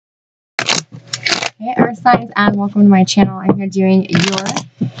Hey Earth Signs, and welcome to my channel. I'm here doing your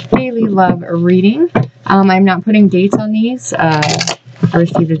daily love reading. I'm not putting dates on these. I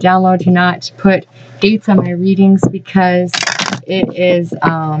received a download to not put dates on my readings because it is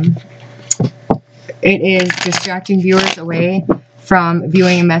distracting viewers away from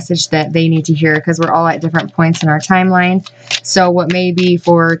viewing a message that they need to hear, because we're all at different points in our timeline. So what may be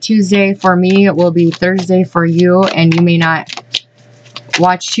for Tuesday for me, it will be Thursday for you, and you may not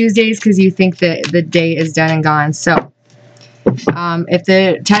watch Tuesdays because you think that the day is done and gone. So if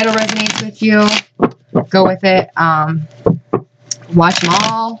the title resonates with you, go with it. Watch them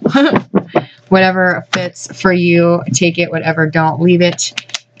all. Whatever fits for you, take it. Whatever don't, leave it.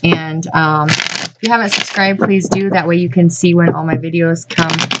 And if you haven't subscribed, please do. That way you can see when all my videos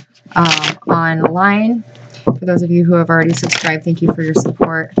come online. For those of you who have already subscribed, thank you for your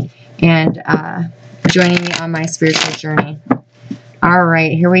support and joining me on my spiritual journey. All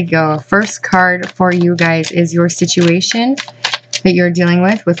right, here we go. First card for you guys is your situation that you're dealing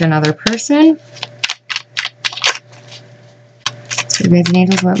with another person. So, guys and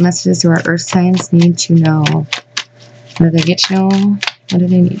angels, what messages do our earth signs need to know? What do they get to know? What do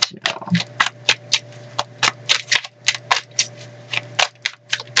they need to know?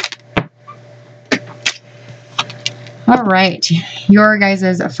 All right, your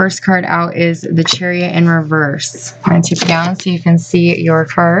guys' first card out is the Chariot in reverse. I'm going to tip it down so you can see your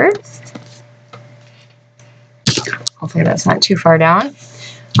cards. Hopefully that's not too far down.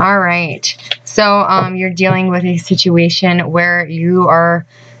 All right, so you're dealing with a situation where you are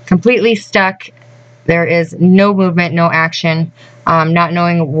completely stuck. There is no movement, no action, not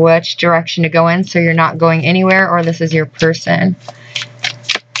knowing which direction to go in, so you're not going anywhere, or this is your person.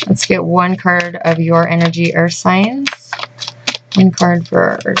 Let's get one card of your energy, earth signs. One card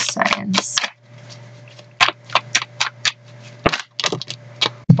for earth signs.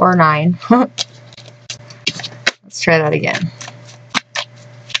 Or 9. Let's try that again.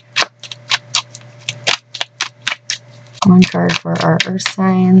 One card for our earth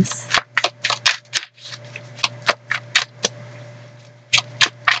signs.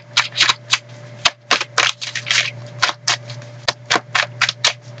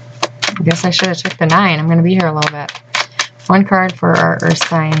 I guess I should have took the 9. I'm going to be here a little bit. One card for our earth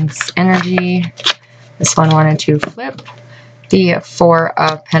signs energy. This one wanted to flip. The 4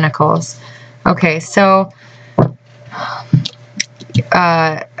 of Pentacles. Okay, so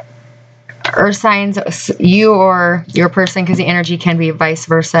earth signs, you or your person, because the energy can be vice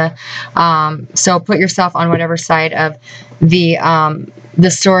versa. So put yourself on whatever side of the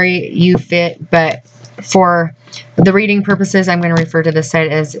story you fit, but for the reading purposes, I'm going to refer to this side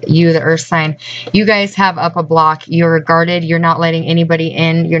as you, the earth sign. You guys have up a block. You're guarded. You're not letting anybody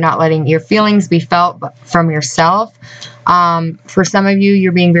in. You're not letting your feelings be felt from yourself. For some of you,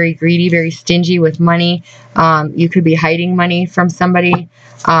 you're being very greedy, very stingy with money. You could be hiding money from somebody.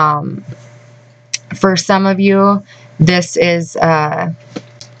 For some of you, this is not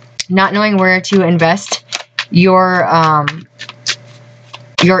knowing where to invest your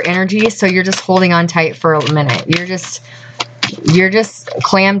energy, so you're just holding on tight for a minute. You're just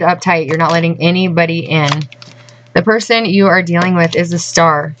clammed up tight. You're not letting anybody in. The person you are dealing with is a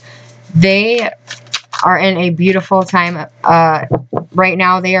star. They are in a beautiful time right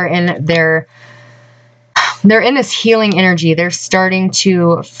now. They are in they're in this healing energy. They're starting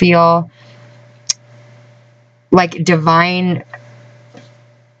to feel like divine,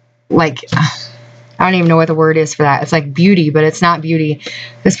 like, I don't even know what the word is for that. It's like beauty, but it's not beauty.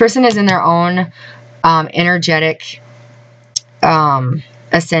 This person is in their own energetic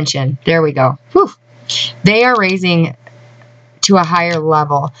ascension. There we go. Whew. They are raising to a higher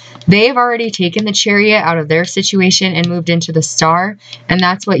level. They've already taken the Chariot out of their situation and moved into the Star, and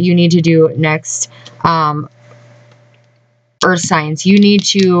that's what you need to do next, earth signs. You need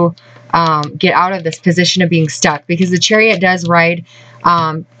to get out of this position of being stuck, because the Chariot does ride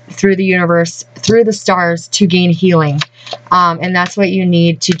through the universe, through the stars, to gain healing. And that's what you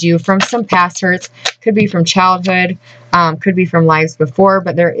need to do from some past hurts. Could be from childhood, could be from lives before,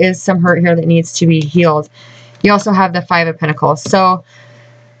 but there is some hurt here that needs to be healed. You also have the 5 of Pentacles. So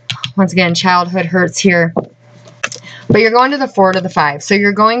once again, childhood hurts here. But you're going to the 4 to the 5. So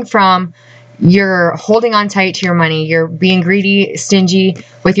you're going from, you're holding on tight to your money. You're being greedy, stingy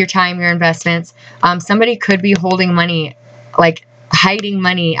with your time, your investments. Somebody could be holding money, like hiding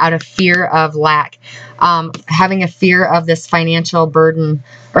money out of fear of lack, having a fear of this financial burden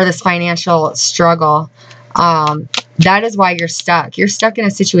or this financial struggle. That is why you're stuck. You're stuck in a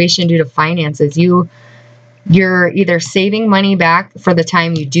situation due to finances. You're either saving money back for the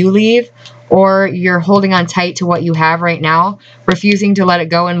time you do leave, or you're holding on tight to what you have right now, refusing to let it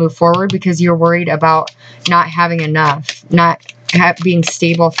go and move forward because you're worried about not having enough, not being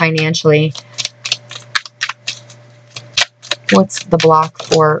stable financially. What's the block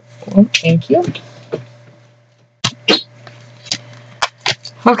for? Oh, thank you.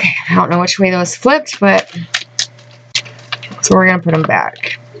 Okay, I don't know which way those flipped, but so we're going to put them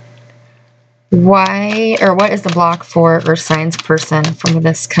back. Why, or what is the block for Earth Signs person from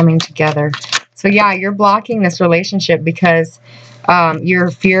this coming together? So yeah, you're blocking this relationship because your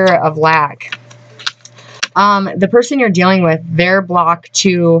fear of lack. The person you're dealing with, their block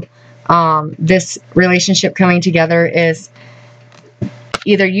to this relationship coming together is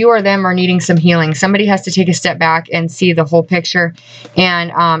either you or them are needing some healing. Somebody has to take a step back and see the whole picture,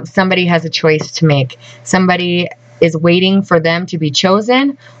 and somebody has a choice to make. Somebody is waiting for them to be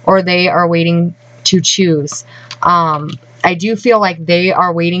chosen, or they are waiting to choose. I do feel like they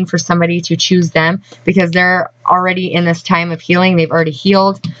are waiting for somebody to choose them because they're already in this time of healing. They've already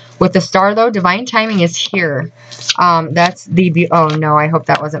healed. With the star, though, divine timing is here. That's the... Oh, no, I hope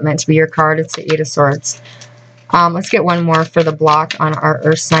that wasn't meant to be your card. It's the 8 of Swords. Let's get one more for the block on our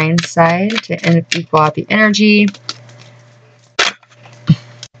Earth sign side to equal out the energy.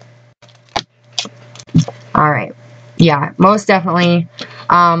 All right. Yeah, most definitely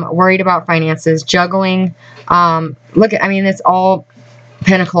worried about finances, juggling. Look at, I mean, it's all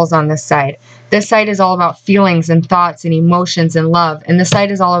pentacles on this side. This side is all about feelings and thoughts and emotions and love. And this side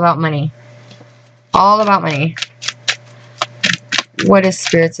is all about money. All about money. What is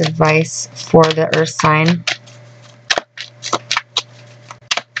Spirit's advice for the Earth sign?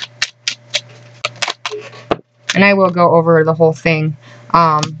 And I will go over the whole thing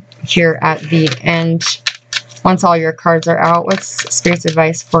here at the end. Once all your cards are out, what's Spirit's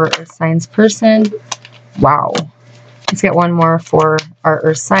advice for Earth Signs person? Wow. Let's get one more for our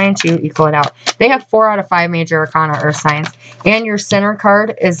Earth sign to equal it out. They have 4 out of 5 major arcana Earth signs. And your center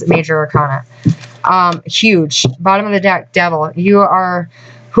card is major arcana. Huge. Bottom of the deck, Devil. You are,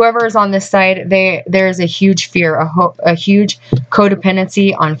 whoever is on this side, there's a huge fear, a huge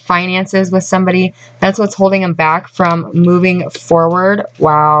codependency on finances with somebody. That's what's holding them back from moving forward.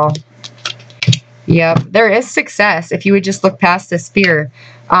 Wow. Yep, there is success if you would just look past this fear,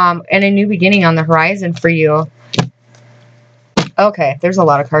 and a new beginning on the horizon for you. Okay, there's a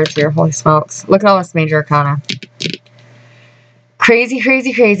lot of cards here. Holy smokes. Look at all this major arcana. Crazy,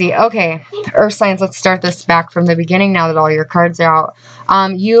 crazy, crazy. Okay, Earth signs, let's start this back from the beginning now that all your cards are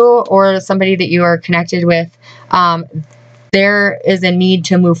out. You or somebody that you are connected with, there is a need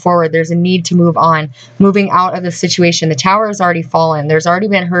to move forward. There's a need to move on, moving out of the situation. The tower has already fallen. There's already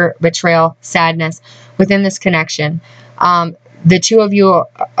been hurt, betrayal, sadness within this connection. The two of you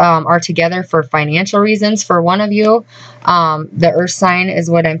are together for financial reasons. For one of you, the Earth sign is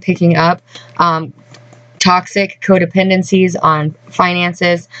what I'm picking up. Toxic codependencies on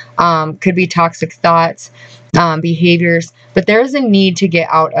finances, could be toxic thoughts, behaviors, but there is a need to get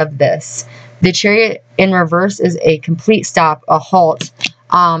out of this. The Chariot in reverse is a complete stop, a halt,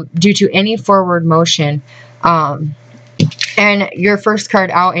 due to any forward motion. And your first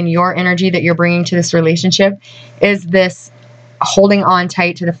card out in your energy that you're bringing to this relationship is this holding on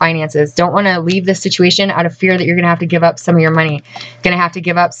tight to the finances. Don't want to leave this situation out of fear that you're going to have to give up some of your money. Going to have to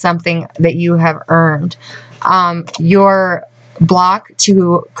give up something that you have earned. Your block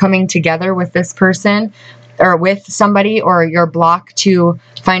to coming together with this person or with somebody, or your block to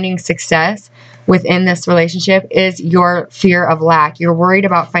finding success within this relationship is your fear of lack. You're worried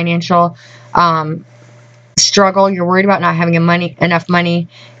about financial struggle. You're worried about not having enough money.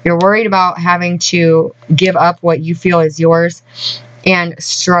 You're worried about having to give up what you feel is yours and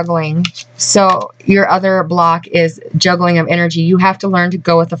struggling. So your other block is juggling of energy. You have to learn to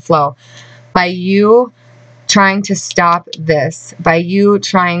go with the flow. By you trying to stop this, by you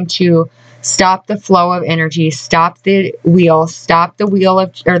trying to stop the flow of energy, stop the wheel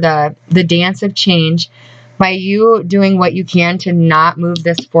of, or the dance of change, by you doing what you can to not move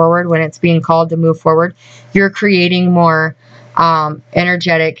this forward when it's being called to move forward, you're creating more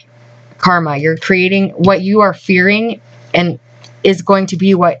energetic karma. You're creating what you are fearing, and is going to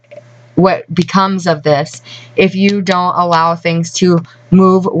be what becomes of this if you don't allow things to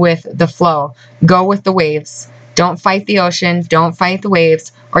move with the flow. Go with the waves. Don't fight the ocean. Don't fight the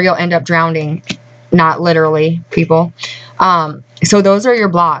waves, or you'll end up drowning. Not literally, people. So those are your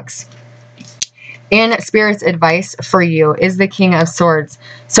blocks. And Spirit's advice for you is the King of Swords.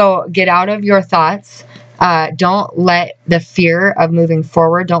 So get out of your thoughts. Don't let the fear of moving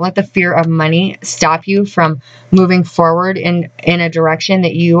forward, don't let the fear of money stop you from moving forward in a direction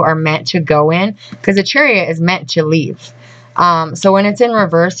that you are meant to go in, because the Chariot is meant to leave. So when it's in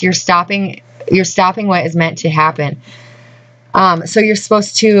reverse, you're stopping what is meant to happen. So you're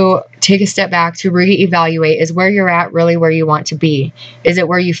supposed to take a step back to reevaluate. Is where you're at really where you want to be? Is it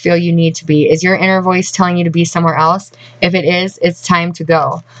where you feel you need to be? Is your inner voice telling you to be somewhere else? If it is, it's time to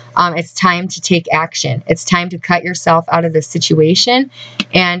go. It's time to take action. It's time to cut yourself out of the situation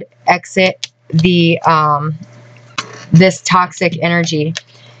and exit the this toxic energy.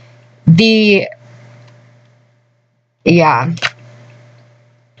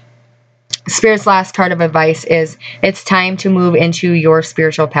 Spirit's last card of advice is it's time to move into your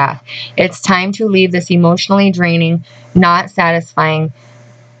spiritual path. It's time to leave this emotionally draining, not satisfying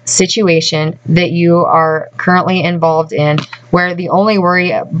situation that you are currently involved in, where the only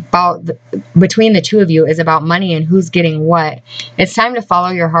worry about between the two of you is about money and who's getting what. It's time to follow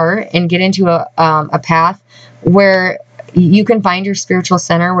your heart and get into a path where you can find your spiritual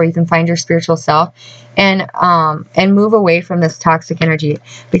center, where you can find your spiritual self, and move away from this toxic energy.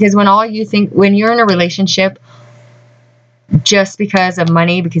 Because when you're in a relationship just because of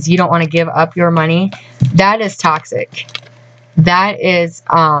money, because you don't want to give up your money, that is toxic. That is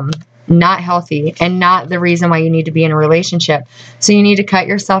not healthy and not the reason why you need to be in a relationship. So you need to cut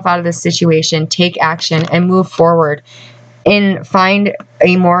yourself out of this situation, take action, and move forward and find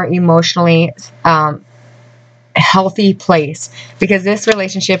a more emotionally healthy place, because this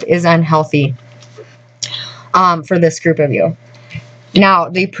relationship is unhealthy for this group of you. Now,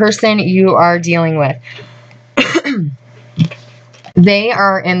 the person you are dealing with, they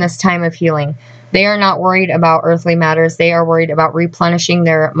are in this time of healing. They are not worried about earthly matters. They are worried about replenishing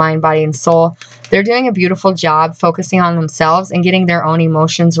their mind, body, and soul. They're doing a beautiful job focusing on themselves and getting their own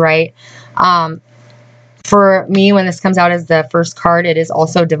emotions right. For me, when this comes out as the first card, it is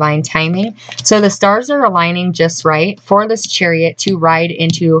also divine timing. So the stars are aligning just right for this Chariot to ride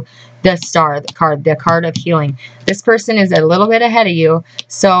into the star, the card of healing. This person is a little bit ahead of you,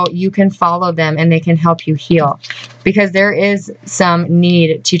 so you can follow them and they can help you heal. Because there is some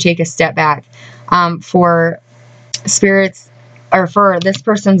need to take a step back for spirits, or for this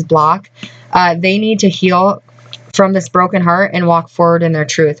person's block. They need to heal from this broken heart and walk forward in their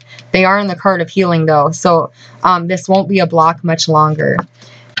truth. They are in the card of healing though, so this won't be a block much longer.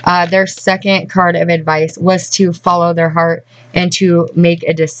 Their second card of advice was to follow their heart and to make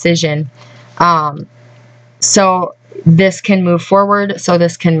a decision. So this can move forward, so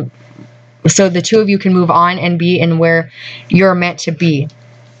the two of you can move on and be in where you're meant to be.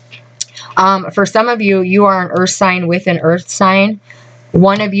 For some of you, you are an earth sign with an earth sign.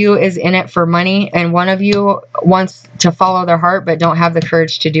 One of you is in it for money, and one of you wants to follow their heart but don't have the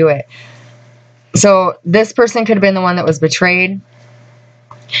courage to do it. So this person could have been the one that was betrayed,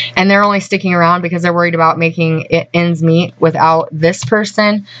 and they're only sticking around because they're worried about making ends meet without this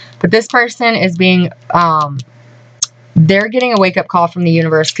person. But this person is being, they're getting a wake-up call from the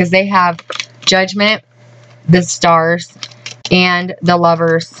universe, because they have Judgment, the stars, and the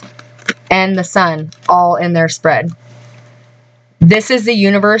Lovers, and the Sun all in their spread. This is the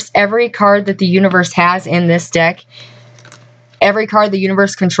universe. Every card that the universe has in this deck, every card the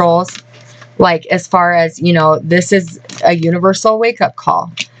universe controls, like as far as, you know, this is a universal wake-up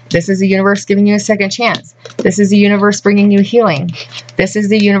call. This is the universe giving you a second chance. This is the universe bringing you healing. This is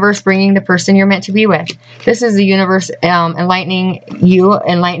the universe bringing the person you're meant to be with. This is the universe enlightening you,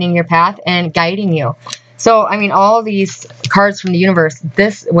 enlightening your path, and guiding you. So, I mean, all of these cards from the universe,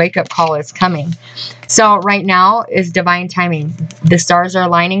 this wake-up call is coming. So right now is divine timing. The stars are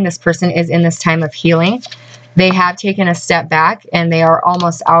aligning. This person is in this time of healing. They have taken a step back, and they are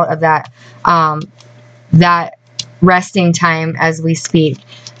almost out of that, that resting time as we speak.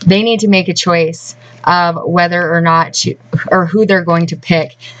 They need to make a choice of whether or not to, or who they're going to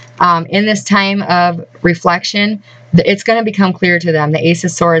pick. In this time of reflection, it's going to become clear to them. The Ace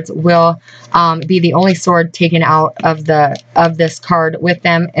of Swords will be the only sword taken out of this card with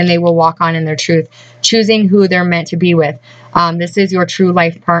them, and they will walk on in their truth, choosing who they're meant to be with. This is your true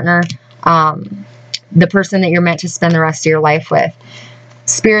life partner, the person that you're meant to spend the rest of your life with.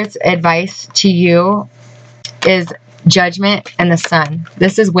 Spirit's advice to you is Judgment and the Sun.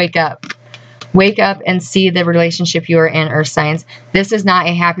 This is wake up. Wake up and see the relationship you are in, earth signs. This is not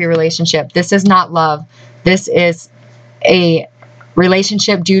a happy relationship. This is not love. This is a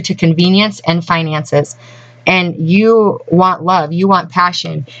relationship due to convenience and finances. and you want love, you want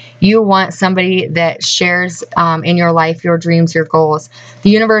passion, you want somebody that shares in your life, your dreams, your goals.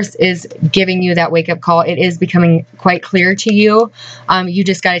 The universe is giving you that wake-up call. It is becoming quite clear to you. You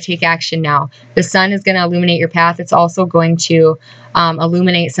just got to take action now. The sun is going to illuminate your path. It's also going to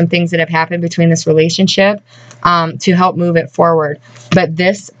illuminate some things that have happened between this relationship to help move it forward. But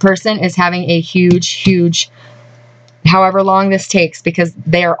this person is having a huge, however long this takes, because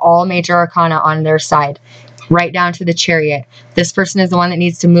they are all major arcana on their side, right down to the Chariot. This person is the one that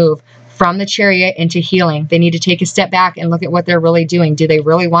needs to move from the Chariot into healing. They need to take a step back and look at what they're really doing. Do they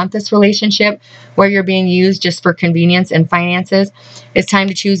really want this relationship where you're being used just for convenience and finances? It's time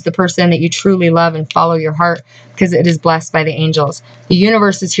to choose the person that you truly love and follow your heart, because it is blessed by the angels. The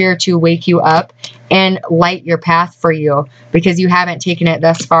universe is here to wake you up and light your path for you, because you haven't taken it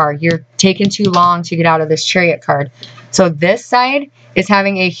thus far. You're taking too long to get out of this Chariot card. So this side is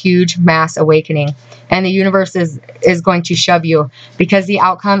having a huge mass awakening, and the universe is going to shove you, because the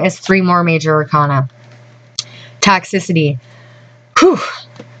outcome is 3 more major arcana. Toxicity. Whew,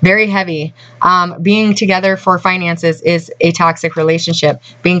 very heavy. Being together for finances is a toxic relationship.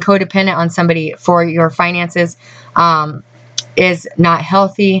 Being codependent on somebody for your finances is not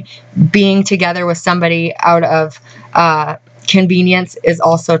healthy. Being together with somebody out of convenience is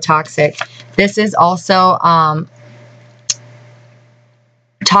also toxic. This is also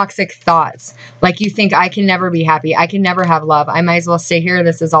toxic thoughts. Like, you think, I can never be happy. I can never have love. I might as well stay here.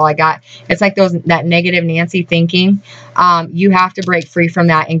 This is all I got. It's like that negative Nancy thinking. You have to break free from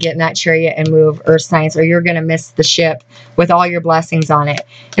that and get in that Chariot and move, earth signs, or you're going to miss the ship with all your blessings on it.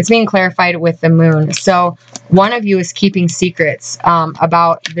 It's being clarified with the moon. So one of you is keeping secrets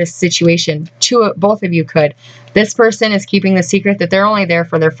about this situation. Both of you could. This person is keeping the secret that they're only there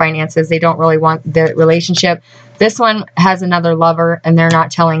for their finances. They don't really want the relationship. This one has another lover, and they're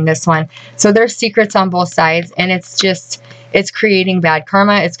not telling this one. So there's secrets on both sides, and it's creating bad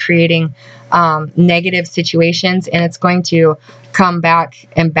karma. It's creating negative situations, and it's going to come back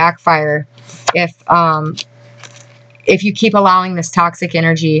and backfire if you keep allowing this toxic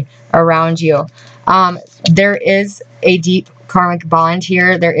energy around you. There is a deep karmic bond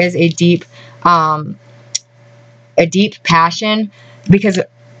here. There is a deep passion, because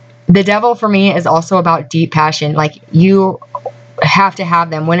the devil for me is also about deep passion. Like, you have to have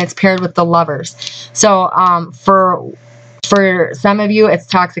them when it's paired with the lovers. So for some of you, it's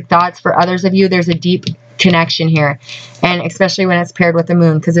toxic thoughts. For others of you, there's a deep connection here, and especially when it's paired with the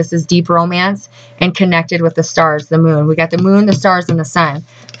moon, because this is deep romance and connected with the stars, the moon. We got the moon, the stars, and the sun.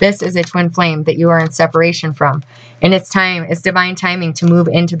 This is a twin flame that you are in separation from, and it's divine timing to move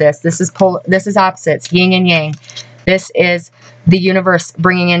into this. This is opposites, yin and yang. This is the universe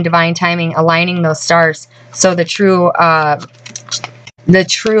bringing in divine timing, aligning those stars, so the true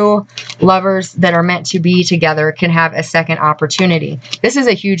lovers that are meant to be together can have a second opportunity. This is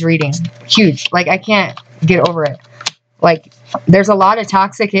a huge reading. Huge. Like, I can't get over it. Like, there's a lot of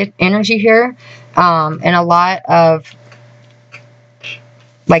toxic energy here, and a lot of,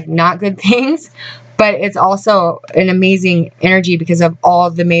 like, not good things, but it's also an amazing energy because of all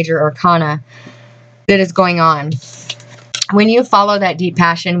the major arcana that is going on. When you follow that deep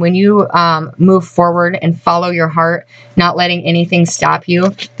passion, when you move forward and follow your heart, not letting anything stop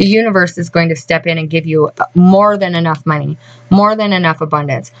you, the universe is going to step in and give you more than enough money, more than enough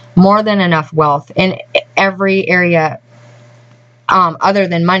abundance, more than enough wealth in every area other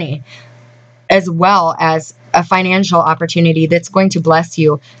than money, as well as a financial opportunity that's going to bless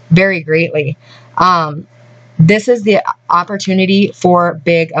you very greatly. This is the opportunity for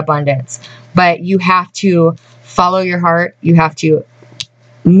big abundance, but you have to follow your heart. You have to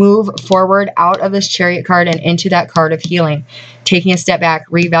move forward out of this Chariot card and into that card of healing, taking a step back,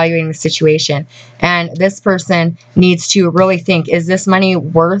 reevaluating the situation. And this person needs to really think, is this money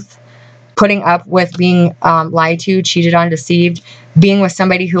worth putting up with being lied to, cheated on, deceived, being with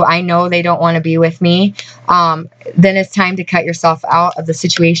somebody who I know they don't want to be with me? Then it's time to cut yourself out of the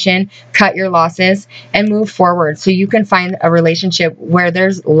situation, cut your losses, and move forward so you can find a relationship where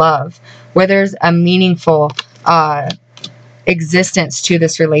there's love, where there's a meaningful existence to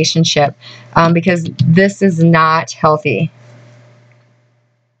this relationship, because this is not healthy.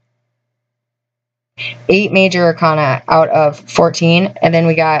 8 major arcana out of 14, and then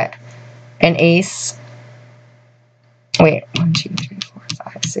we got an ace. Wait, 1, 2, 3, 4,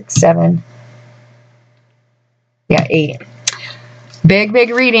 5, 6, 7. Yeah, 8. Big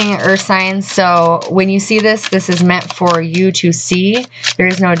reading, earth signs. So when you see this, this is meant for you to see. There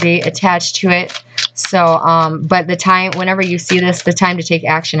is no date attached to it. So, but the time, whenever you see this, the time to take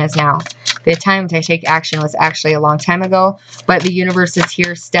action is now. The time to take action was actually a long time ago, but the universe is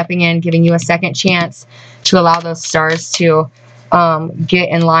here stepping in, giving you a second chance to allow those stars to get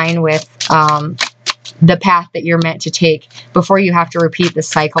in line with the path that you're meant to take before you have to repeat the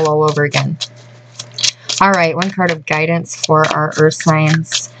cycle all over again. All right, one card of guidance for our earth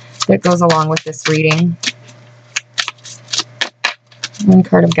signs that goes along with this reading. One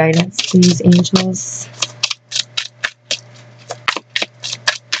card of guidance, please, angels.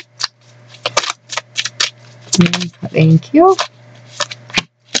 Thank you.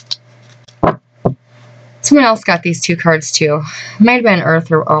 Someone else got these two cards too. Might have been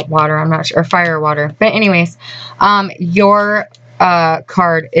earth or water, I'm not sure, or fire or water. But anyways, your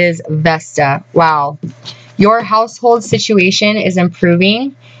card is Vesta. Wow. Your household situation is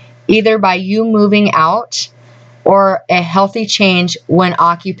improving either by you moving out or a healthy change when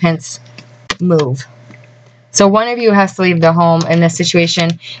occupants move. So one of you has to leave the home in this situation,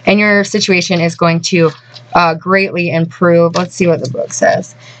 and your situation is going to greatly improve. Let's see what the book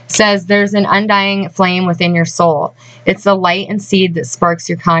says. It says there's an undying flame within your soul. It's the light and seed that sparks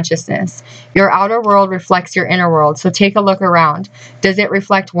your consciousness. Your outer world reflects your inner world, so take a look around. Does it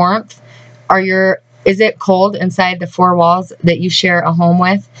reflect warmth? Is it cold inside the four walls that you share a home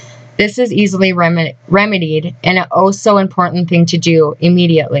with? This is easily remedied, and an oh so important thing to do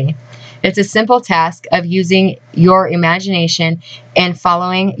immediately. It's a simple task of using your imagination and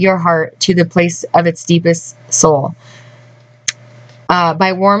following your heart to the place of its deepest soul.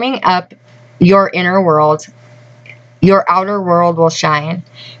 By warming up your inner world, your outer world will shine.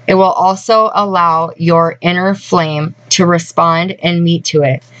 It will also allow your inner flame to respond and meet to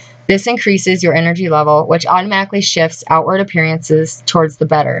it. This increases your energy level, which automatically shifts outward appearances towards the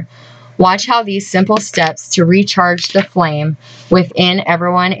better. Watch how these simple steps to recharge the flame within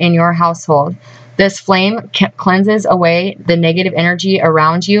everyone in your household. This flame cleanses away the negative energy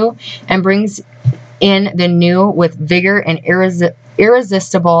around you and brings in the new with vigor and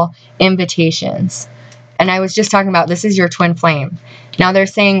irresistible invitations. And I was just talking about this is your twin flame. Now they're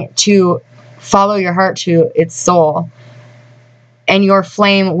saying to follow your heart to its soul, and your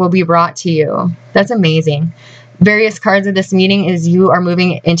flame will be brought to you. That's amazing. Various cards of this meeting is you are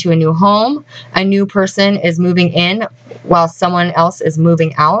moving into a new home. A new person is moving in while someone else is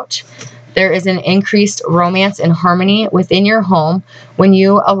moving out. There is an increased romance and harmony within your home when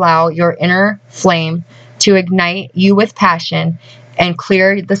you allow your inner flame to ignite you with passion and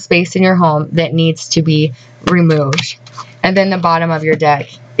clear the space in your home that needs to be removed. And then the bottom of your deck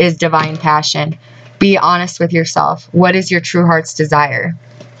is divine passion. Be honest with yourself. What is your true heart's desire?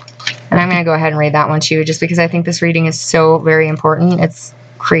 And I'm going to go ahead and read that one too, just because I think this reading is so very important. It's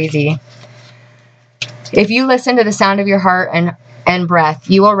crazy. If you listen to the sound of your heart and breath,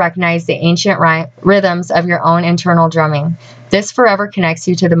 you will recognize the ancient rhythms of your own internal drumming. This forever connects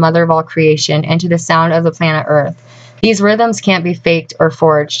you to the mother of all creation and to the sound of the planet Earth. These rhythms can't be faked or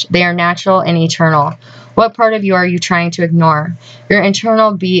forged. They are natural and eternal. What part of you are you trying to ignore? Your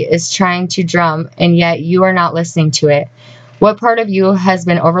internal beat is trying to drum, and yet you are not listening to it. What part of you has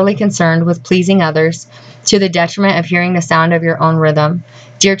been overly concerned with pleasing others to the detriment of hearing the sound of your own rhythm?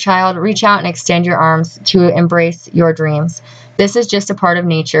 Dear child, reach out and extend your arms to embrace your dreams. This is just a part of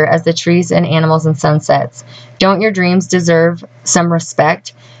nature, as the trees and animals and sunsets. Don't your dreams deserve some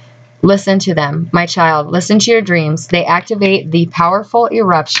respect? Listen to them, my child. Listen to your dreams. They activate the powerful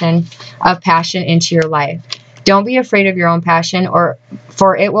eruption of passion into your life. Don't be afraid of your own passion,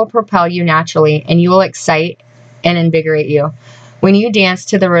 for it will propel you naturally, and you will excite and invigorate you. When you dance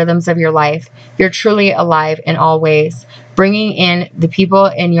to the rhythms of your life, you're truly alive in all ways, bringing in the people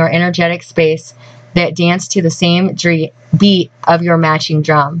in your energetic space that dance to the same beat of your matching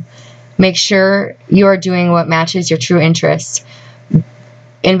drum. Make sure you are doing what matches your true interests.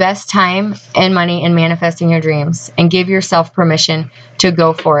 Invest time and money in manifesting your dreams, and give yourself permission to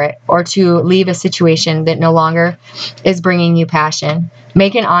go for it, or to leave a situation that no longer is bringing you passion.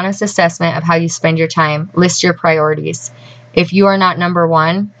 Make an honest assessment of how you spend your time. List your priorities. If you are not number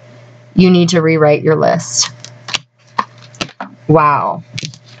one, you need to rewrite your list. Wow.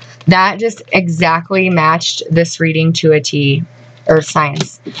 That just exactly matched this reading to a T, Earth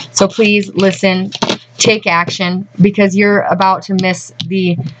signs. So please listen. Take action, because you're about to miss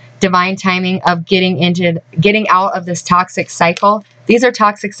the divine timing of getting out of this toxic cycle. These are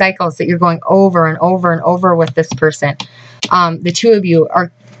toxic cycles that you're going over and over and over with this person. The two of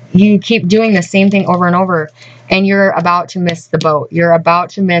you keep doing the same thing over and over, and you're about to miss the boat. You're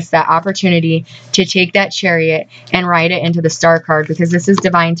about to miss that opportunity to take that chariot and ride it into the star card, because this is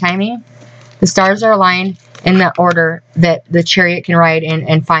divine timing. The stars are aligned in the order that the chariot can ride in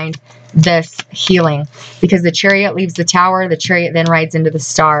and find this healing, because the chariot leaves the tower, the chariot then rides into the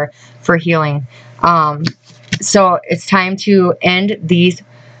star for healing. So it's time to end these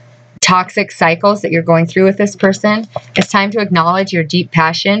toxic cycles that you're going through with this person. It's time to acknowledge your deep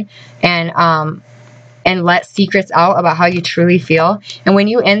passion and let secrets out about how you truly feel. And when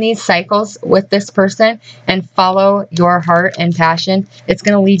you end these cycles with this person and follow your heart and passion, it's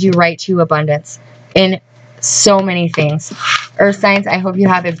going to lead you right to abundance in so many things. Earth signs, I hope you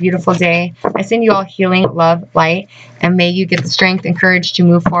have a beautiful day. I send you all healing, love, light, and may you get the strength and courage to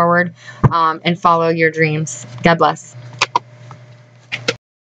move forward and follow your dreams. God bless.